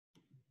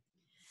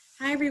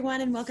Hi, everyone,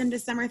 and welcome to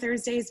Summer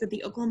Thursdays with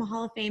the Oklahoma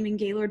Hall of Fame and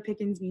Gaylord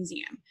Pickens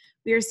Museum.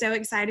 We are so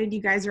excited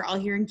you guys are all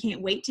here and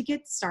can't wait to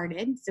get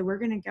started. So we're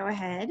going to go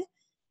ahead.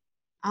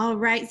 All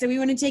right, so we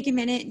want to take a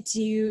minute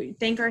to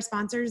thank our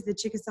sponsors, the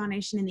Chickasaw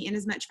Nation and the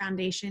Inasmuch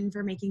Foundation,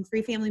 for making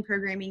free family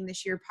programming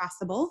this year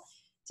possible.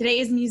 Today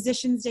is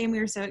Musicians Day, and we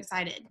are so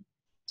excited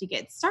to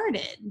get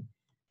started.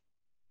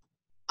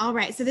 All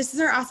right, so this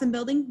is our awesome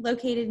building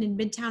located in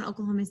Midtown,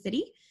 Oklahoma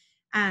City.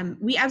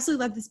 We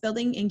absolutely love this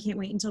building and can't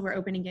wait until we're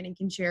open again and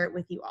can share it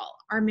with you all.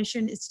 Our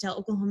mission is to tell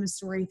Oklahoma's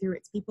story through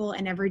its people,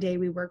 and every day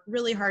we work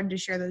really hard to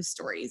share those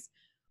stories.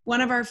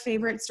 One of our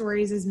favorite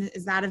stories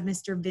is that of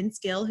Mr. Vince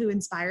Gill, who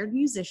inspired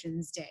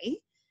Musicians Day.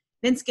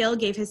 Vince Gill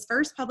gave his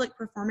first public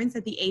performance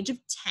at the age of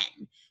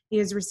 10. He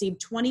has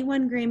received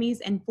 21 Grammys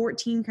and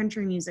 14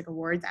 Country Music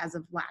Awards as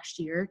of last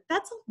year.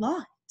 That's a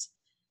lot.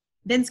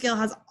 Vince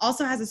Gill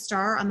also has a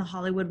star on the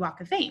Hollywood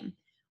Walk of Fame.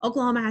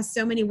 Oklahoma has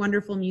so many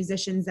wonderful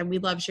musicians, and we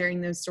love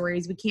sharing those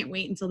stories. We can't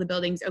wait until the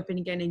building's open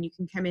again and you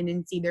can come in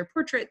and see their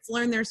portraits,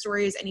 learn their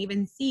stories, and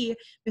even see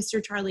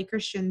Mr. Charlie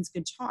Christian's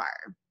guitar.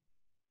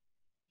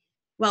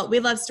 Well, we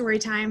love story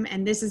time,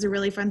 and this is a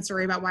really fun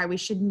story about why we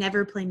should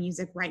never play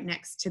music right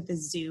next to the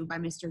zoo by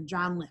Mr.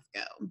 John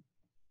Lithgow.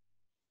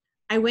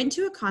 I went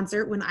to a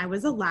concert when I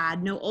was a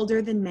lad, no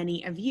older than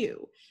many of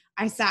you.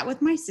 I sat with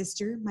my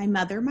sister, my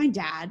mother, my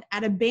dad,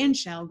 at a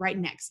bandshell right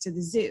next to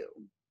the zoo.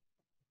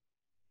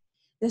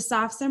 The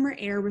soft summer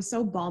air was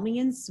so balmy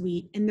and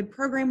sweet, and the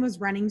program was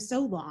running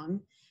so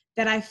long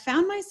that I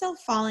found myself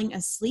falling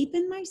asleep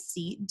in my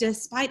seat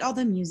despite all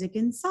the music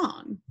and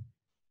song.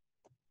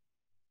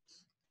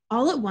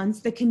 All at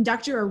once, the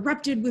conductor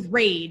erupted with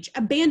rage.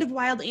 A band of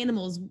wild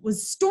animals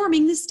was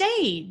storming the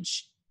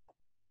stage.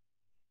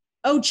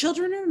 Oh,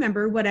 children,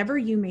 remember, whatever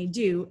you may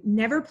do,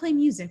 never play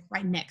music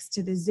right next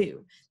to the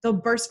zoo. They'll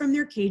burst from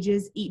their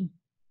cages, eat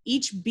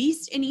each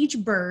beast and each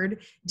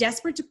bird,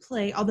 desperate to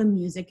play all the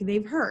music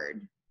they've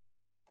heard.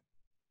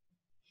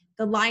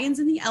 The lions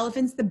and the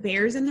elephants, the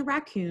bears and the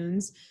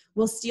raccoons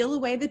will steal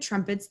away the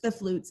trumpets, the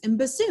flutes, and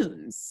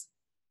bassoons.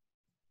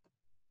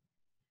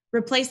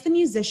 Replace the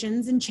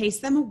musicians and chase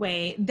them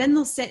away, then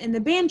they'll sit in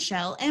the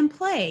bandshell and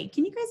play.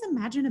 Can you guys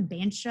imagine a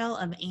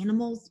bandshell of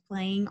animals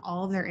playing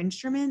all of their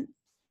instruments?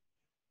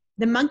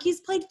 The monkeys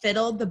played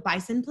fiddle, the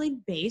bison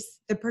played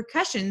bass, the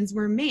percussions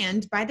were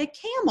manned by the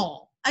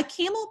camel. A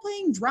camel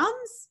playing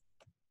drums?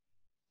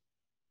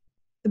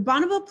 The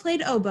bonobo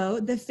played oboe,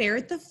 the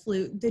ferret the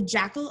flute, the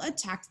jackal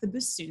attacked the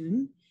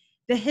bassoon,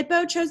 the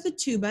hippo chose the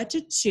tuba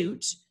to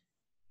toot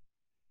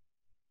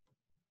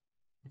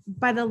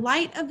by the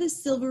light of the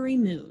silvery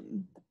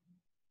moon.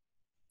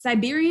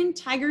 Siberian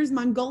tigers,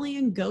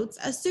 Mongolian goats,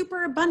 a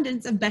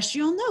superabundance of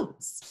bestial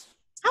notes.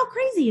 How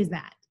crazy is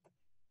that?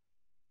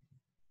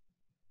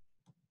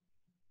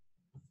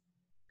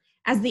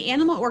 As the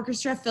animal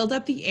orchestra filled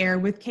up the air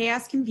with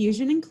chaos,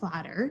 confusion, and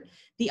clatter,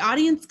 the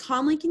audience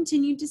calmly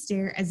continued to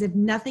stare as if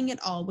nothing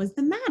at all was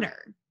the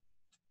matter.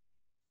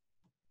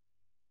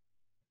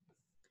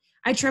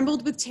 I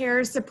trembled with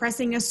terror,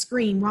 suppressing a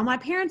scream, while my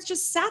parents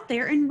just sat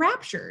there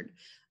enraptured.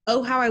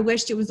 Oh, how I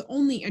wished it was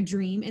only a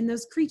dream and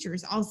those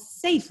creatures all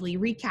safely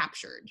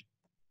recaptured.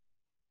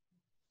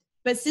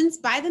 But since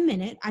by the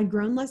minute I'd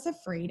grown less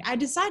afraid, I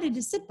decided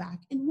to sit back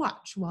and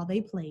watch while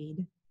they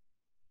played.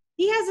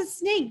 He has a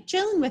snake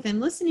chilling with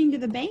him, listening to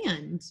the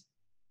band.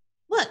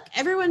 Look,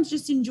 everyone's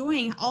just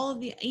enjoying all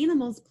of the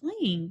animals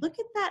playing. Look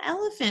at that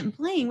elephant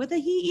playing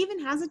he even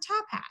has a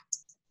top hat.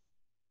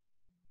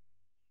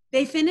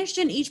 They finished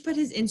and each put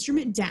his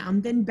instrument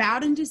down, then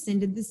bowed and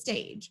descended the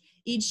stage.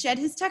 Each shed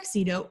his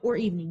tuxedo or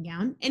evening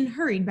gown and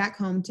hurried back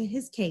home to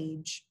his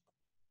cage.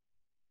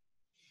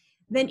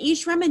 Then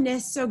each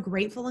reminisced, so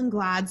grateful and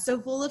glad, so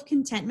full of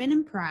contentment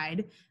and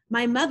pride.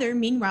 My mother,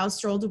 meanwhile,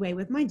 strolled away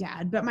with my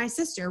dad, but my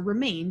sister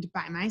remained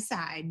by my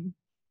side.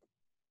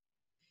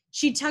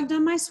 She tugged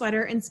on my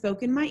sweater and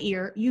spoke in my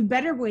ear, "You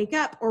better wake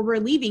up or we're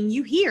leaving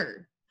you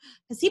here."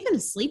 Has he been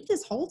asleep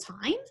this whole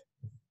time?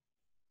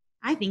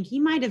 I think he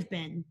might have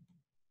been.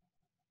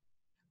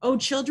 Oh,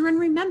 children,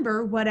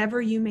 remember, whatever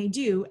you may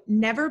do,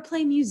 never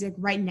play music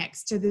right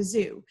next to the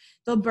zoo.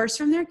 They'll burst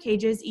from their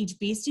cages, each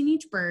beast and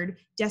each bird,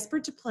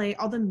 desperate to play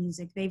all the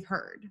music they've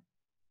heard.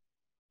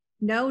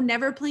 No,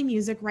 never play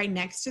music right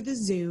next to the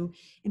zoo,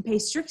 and pay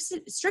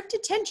strict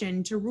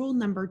attention to rule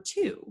number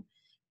 2.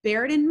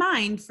 Bear it in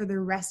mind for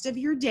the rest of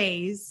your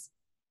days.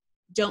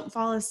 Don't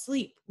fall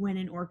asleep when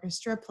an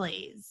orchestra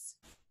plays.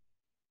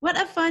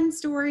 What a fun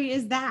story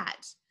is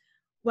that?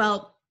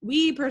 Well,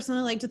 we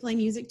personally like to play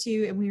music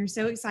too, and we are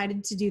so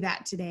excited to do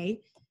that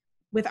today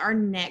with our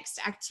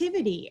next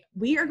activity.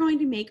 We are going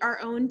to make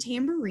our own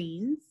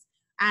tambourines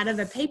out of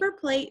a paper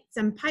plate,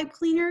 some pipe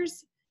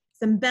cleaners,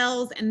 some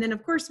bells, and then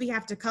of course we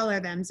have to color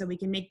them so we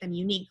can make them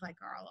unique like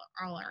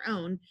all our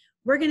own.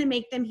 We're going to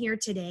make them here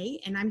today,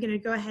 and I'm going to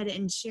go ahead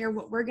and share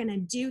what we're going to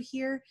do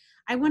here.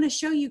 I want to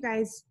show you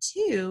guys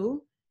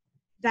too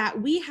that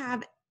we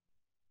have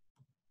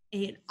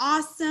an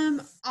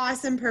awesome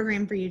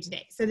program for you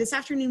today. So this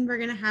afternoon we're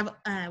going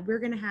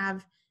to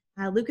have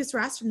Lucas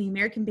Ross from the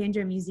American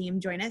Banjo Museum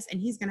join us, and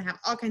he's going to have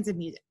all kinds of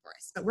music for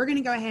us. But we're going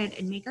to go ahead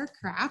and make our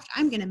craft.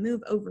 I'm going to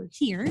move over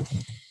here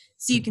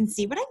so you can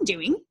see what I'm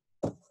doing.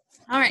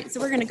 All right, so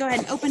we're going to go ahead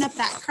and open up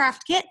that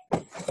craft kit.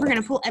 We're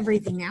going to pull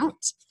everything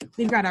out.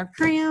 We've got our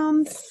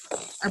crayons,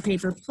 our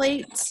paper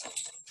plate,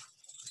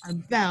 our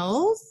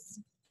bells.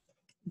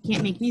 You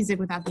can't make music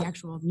without the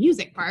actual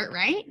music part,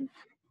 right?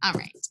 All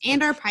right,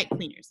 and our pipe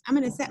cleaners. I'm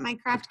going to set my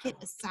craft kit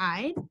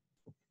aside.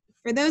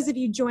 For those of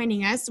you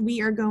joining us,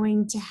 we are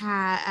going to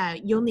have,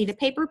 you'll need a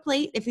paper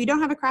plate. If you don't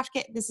have a craft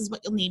kit, this is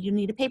what you'll need. You'll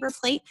need a paper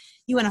plate.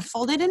 You want to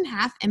fold it in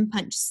half and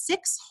punch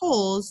 6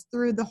 holes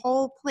through the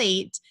whole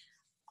plate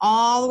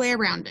all the way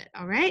around it,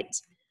 all right?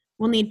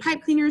 We'll need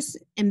pipe cleaners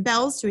and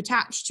bells to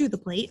attach to the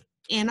plate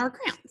and our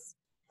crayons.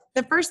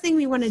 The first thing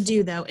we want to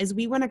do, though, is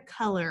we want to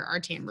color our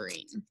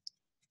tambourine.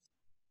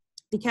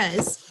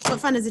 Because what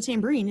fun is a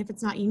tambourine if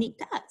it's not unique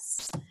to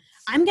us?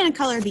 I'm going to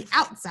color the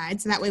outside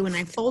so that way when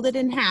I fold it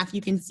in half,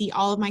 you can see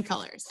all of my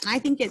colors. And I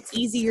think it's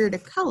easier to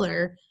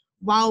color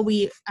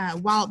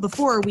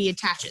before we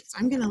attach it. So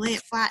I'm going to lay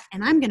it flat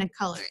and I'm going to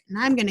color it. And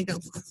I'm going to go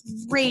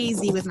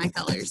crazy with my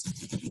colors.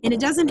 And it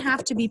doesn't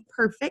have to be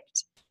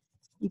perfect.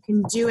 You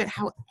can do it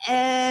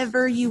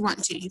however you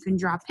want to. You can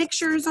draw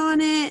pictures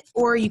on it,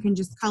 or you can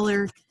just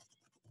color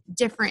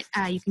different,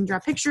 you can draw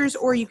pictures,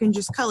 or you can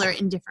just color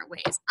in different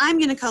ways. I'm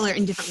going to color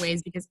in different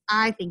ways because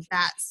I think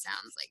that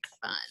sounds like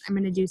fun. I'm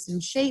going to do some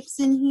shapes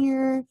in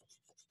here.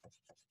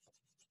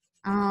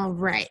 All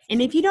right.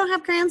 And if you don't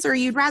have crayons or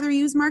you'd rather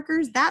use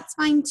markers, that's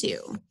fine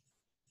too.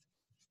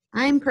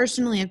 I'm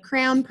personally a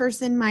crayon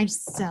person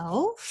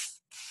myself,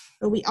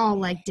 but we all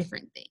like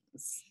different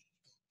things.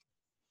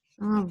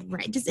 All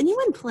right. Does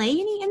anyone play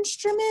any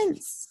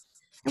instruments?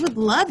 I would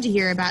love to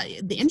hear about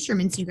the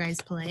instruments you guys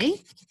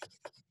play.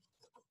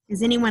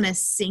 Is anyone a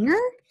singer?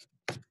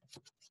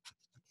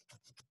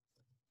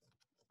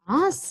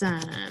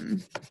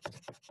 Awesome.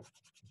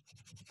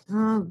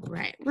 All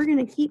right, we're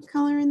gonna keep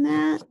coloring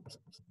that.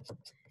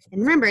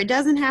 And remember, it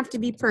doesn't have to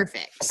be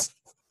perfect.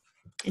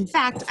 In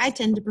fact, I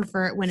tend to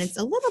prefer it when it's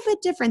a little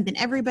bit different than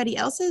everybody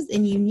else's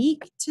and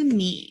unique to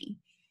me.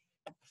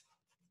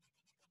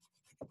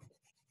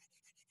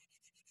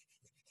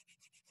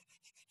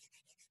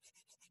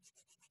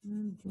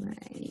 All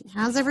right,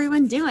 how's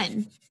everyone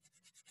doing?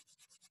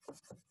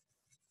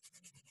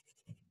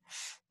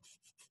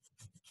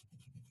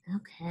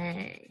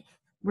 Okay,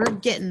 we're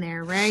getting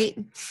there, right?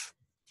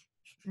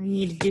 I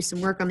need to do some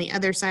work on the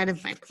other side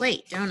of my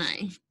plate, don't I?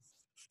 I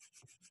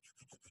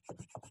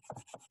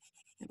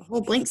have a whole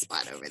blank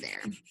spot over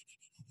there.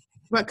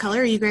 What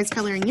color are you guys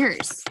coloring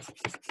yours? I'm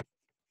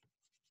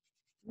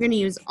going to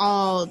use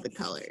all the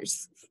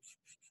colors.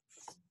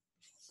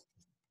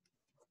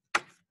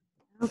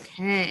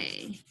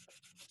 Okay.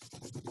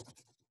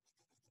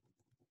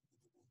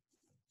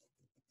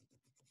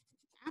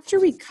 After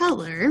we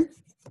color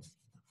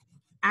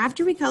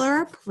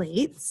our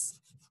plates,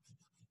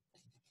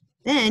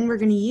 then we're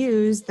going to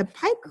use the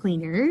pipe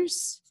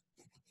cleaners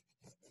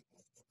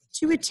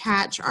to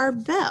attach our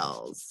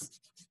bells.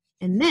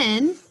 And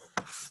then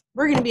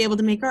we're going to be able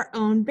to make our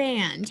own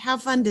band. How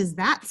fun does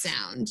that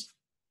sound?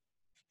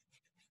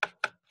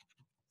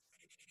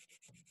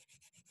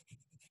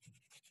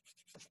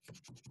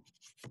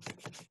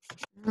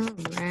 All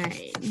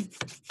right.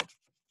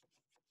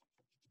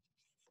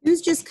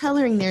 Who's just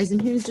coloring theirs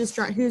and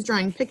who's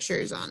drawing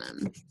pictures on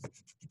them?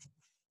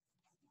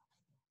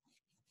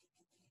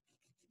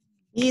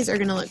 These are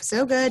going to look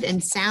so good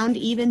and sound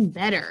even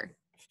better.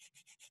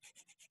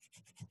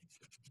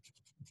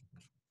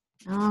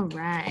 All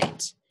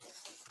right.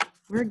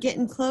 We're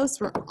getting close.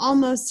 We're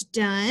almost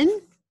done.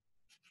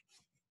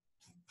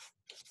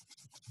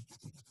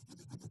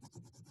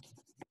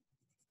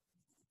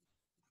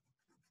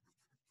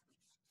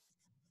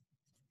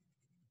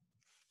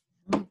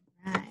 All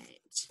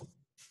right.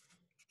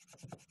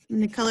 I'm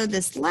going to color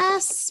this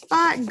last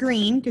spot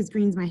green because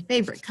green's my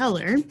favorite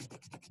color.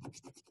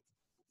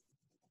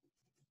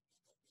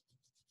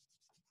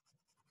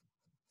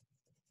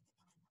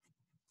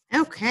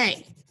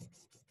 Okay.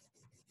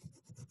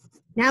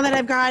 Now that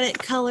I've got it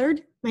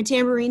colored, my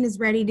tambourine is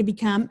ready to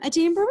become a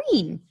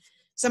tambourine.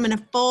 So I'm going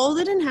to fold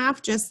it in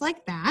half just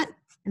like that.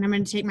 And I'm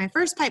going to take my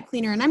first pipe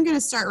cleaner and I'm going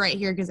to start right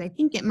here because I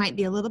think it might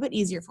be a little bit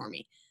easier for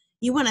me.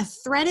 You want to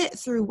thread it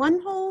through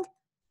one hole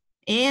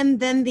and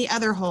then the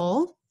other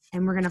hole.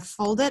 And we're going to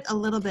fold it a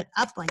little bit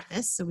up like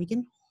this so we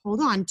can hold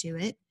on to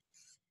it.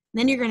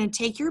 Then you're going to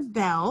take your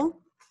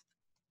bell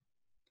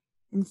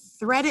and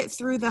thread it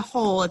through the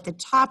hole at the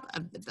top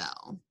of the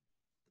bell.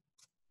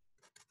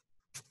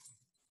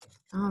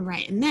 All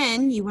right, and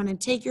then you want to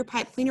take your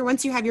pipe cleaner.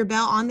 Once you have your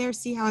bell on there,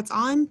 see how it's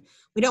on?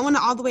 We don't want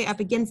it all the way up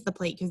against the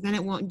plate because then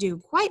it won't do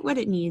quite what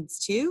it needs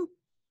to.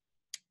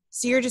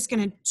 So you're just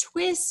going to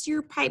twist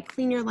your pipe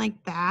cleaner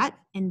like that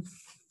and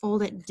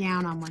fold it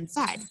down on one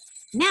side.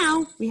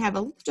 Now we have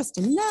just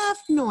enough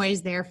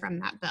noise there from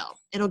that bell.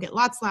 It'll get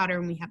lots louder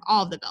when we have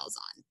all of the bells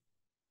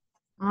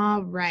on.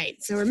 All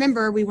right, so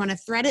remember we want to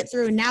thread it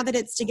through. Now that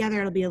it's together,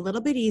 it'll be a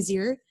little bit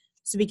easier.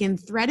 So we can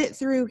thread it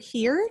through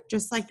here,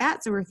 just like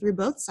that. So we're through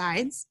both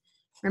sides.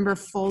 Remember,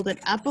 fold it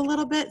up a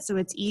little bit so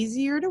it's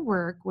easier to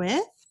work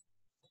with.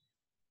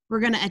 We're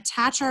going to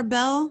attach our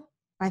bell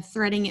by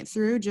threading it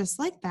through just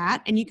like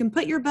that. And you can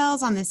put your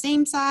bells on the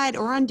same side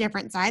or on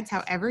different sides,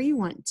 however you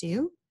want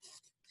to.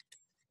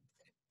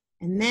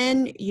 And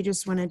then you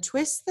just want to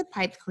twist the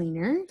pipe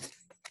cleaner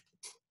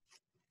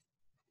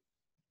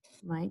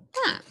like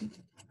that.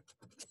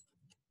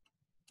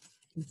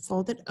 And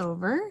fold it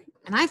over.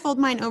 And I fold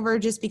mine over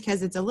just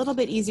because it's a little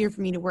bit easier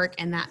for me to work,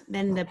 and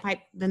then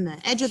the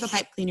edge of the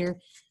pipe cleaner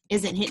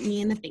isn't hitting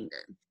me in the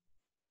finger.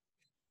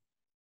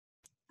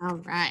 All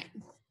right.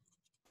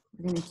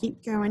 We're going to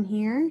keep going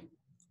here.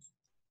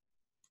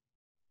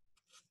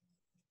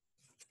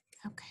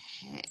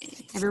 Okay.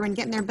 Everyone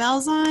getting their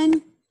bells on?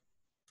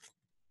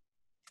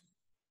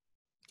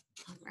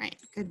 All right.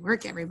 Good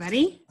work,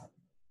 everybody.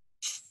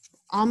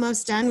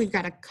 Almost done. We've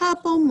got a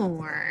couple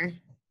more.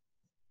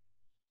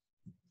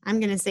 I'm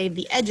going to save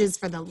the edges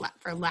for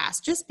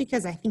last, just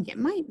because I think it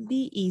might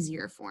be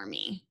easier for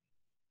me.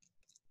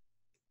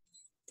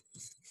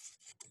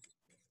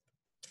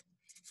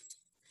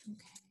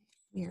 Okay,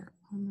 we are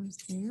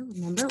almost there.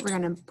 Remember, we're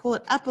going to pull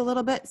it up a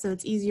little bit so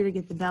it's easier to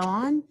get the bell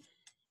on,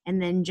 and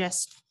then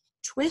just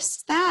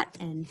twist that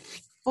and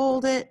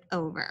fold it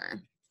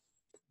over.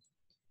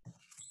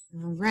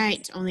 All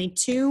right, only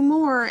 2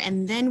 more,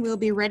 and then we'll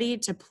be ready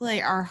to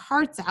play our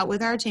hearts out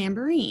with our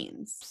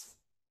tambourines.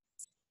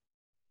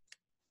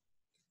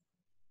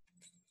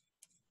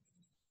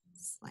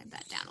 Slide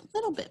that down a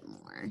little bit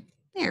more.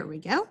 There we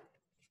go.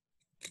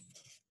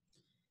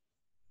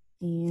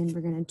 And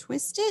we're going to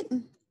twist it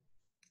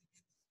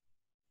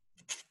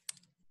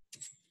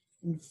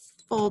and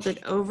fold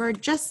it over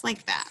just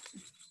like that.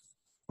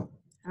 All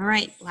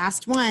right,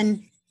 last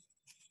one.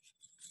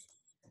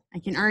 I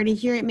can already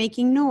hear it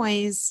making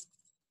noise.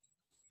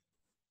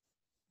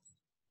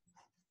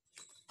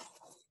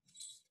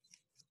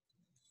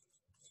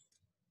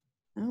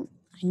 Oh,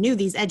 I knew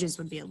these edges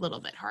would be a little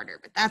bit harder,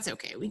 but that's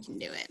okay. We can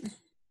do it.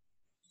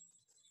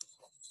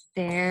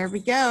 There we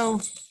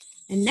go.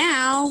 And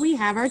now we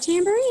have our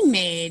tambourine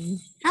made.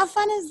 How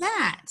fun is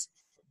that?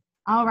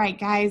 All right,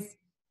 guys.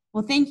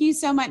 Well, thank you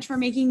so much for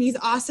making these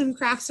awesome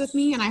crafts with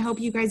me, and I hope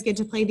you guys get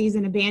to play these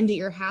in a band at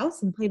your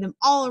house and play them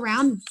all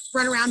around,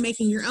 run around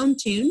making your own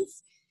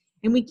tunes.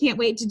 And we can't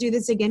wait to do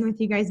this again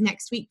with you guys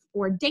next week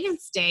for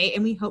Dance Day,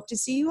 and we hope to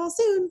see you all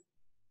soon.